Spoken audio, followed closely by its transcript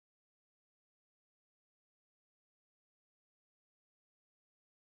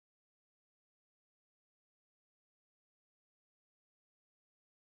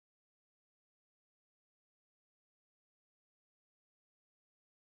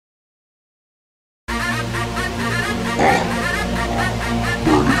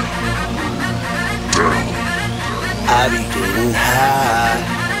I be getting high.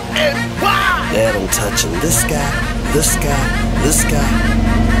 And why? That I'm touching this guy, this guy, this guy.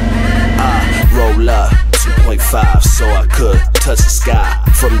 I roll up 2.5 so I could touch the sky.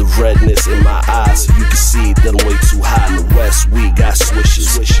 From the redness in my eyes, so you can see that I'm way too high. In the west we got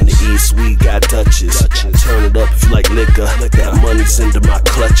swishes, in the east we got Dutches. Turn it up if you like liquor, that money's into my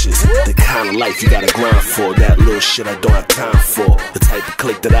clutches. The kind of life you gotta grind for, that little shit I don't have time for. The type of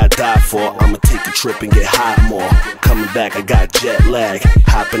click that I die for, I'ma take a trip and get high more. Coming back I got jet lag,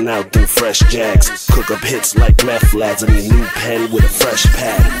 hopping out them fresh jags. Cook up hits like meth lads, I need a new pen with a fresh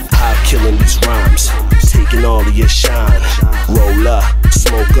pad. I'm killing these rhymes, taking all of your shine. Roll up,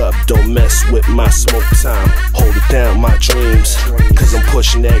 smoke up, don't mess with my smoke time. Hold it down, my dreams, cause I'm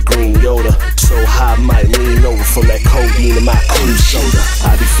pushing that green Yoda. So high, I might lean over from that codeine in my cream soda.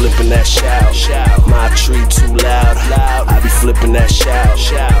 I be flipping that shout, my tree too loud. I be flipping that shout,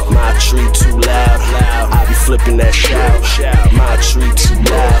 my tree too loud. I be flipping that shout, my tree too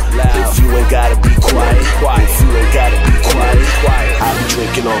loud. If you ain't gotta be quiet, if you ain't gotta be quiet, I be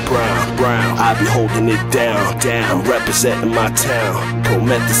drinking on brown, I be holding it down. I'm representing my town,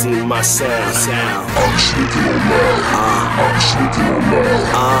 promethazine in my sound. I'm smoking on loud, I'm smoking on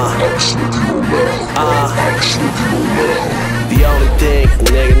loud, I'm smoking on loud, I'm smoking on loud. The only thing a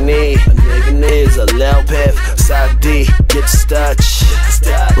nigga need is a loud path, side D, get the starch.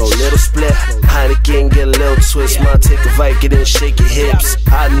 Roll little split, Heineken, get a little twist. Man, take a Viking and shake your hips.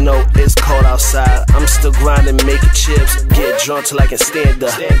 I know it's cold outside, I'm still grinding, making chips. Get drunk till I can stand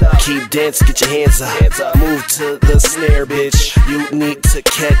up, keep dancing, get your hands up. Move to the snare, bitch, you need to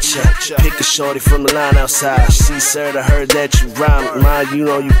catch her. Pick a shorty from the line outside. She said, I heard that you rhyme. Mine, you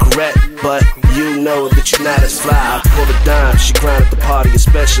know you correct, but you know that you're not as fly. I pull a dime, she grind at the party,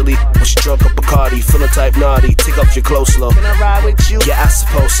 especially when she drunk up Bacardi. Feeling type naughty, take off your clothes slow. Can I ride with you? Yeah, I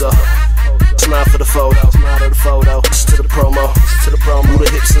suppose so. It's not for the photo, it's to the promo, move the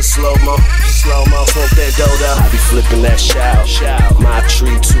hips in slow-mo, smoke that dodo. I be flipping that shout, my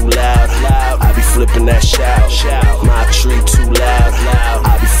tree too loud. I be flipping that shout, my tree too loud.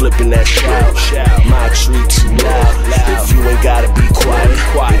 I be flipping that shout, my tree too loud. If you ain't gotta be quiet,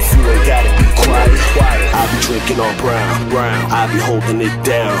 if you ain't gotta be quiet, I be drinking on brown, I be holding it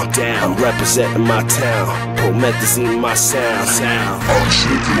down. I'm representing my town, promethazine in my sound. I'm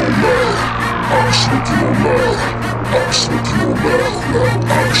smoking on loud, I'm smoking on loud, I'm smoking on loud,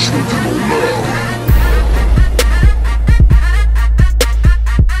 I'm smoking on loud.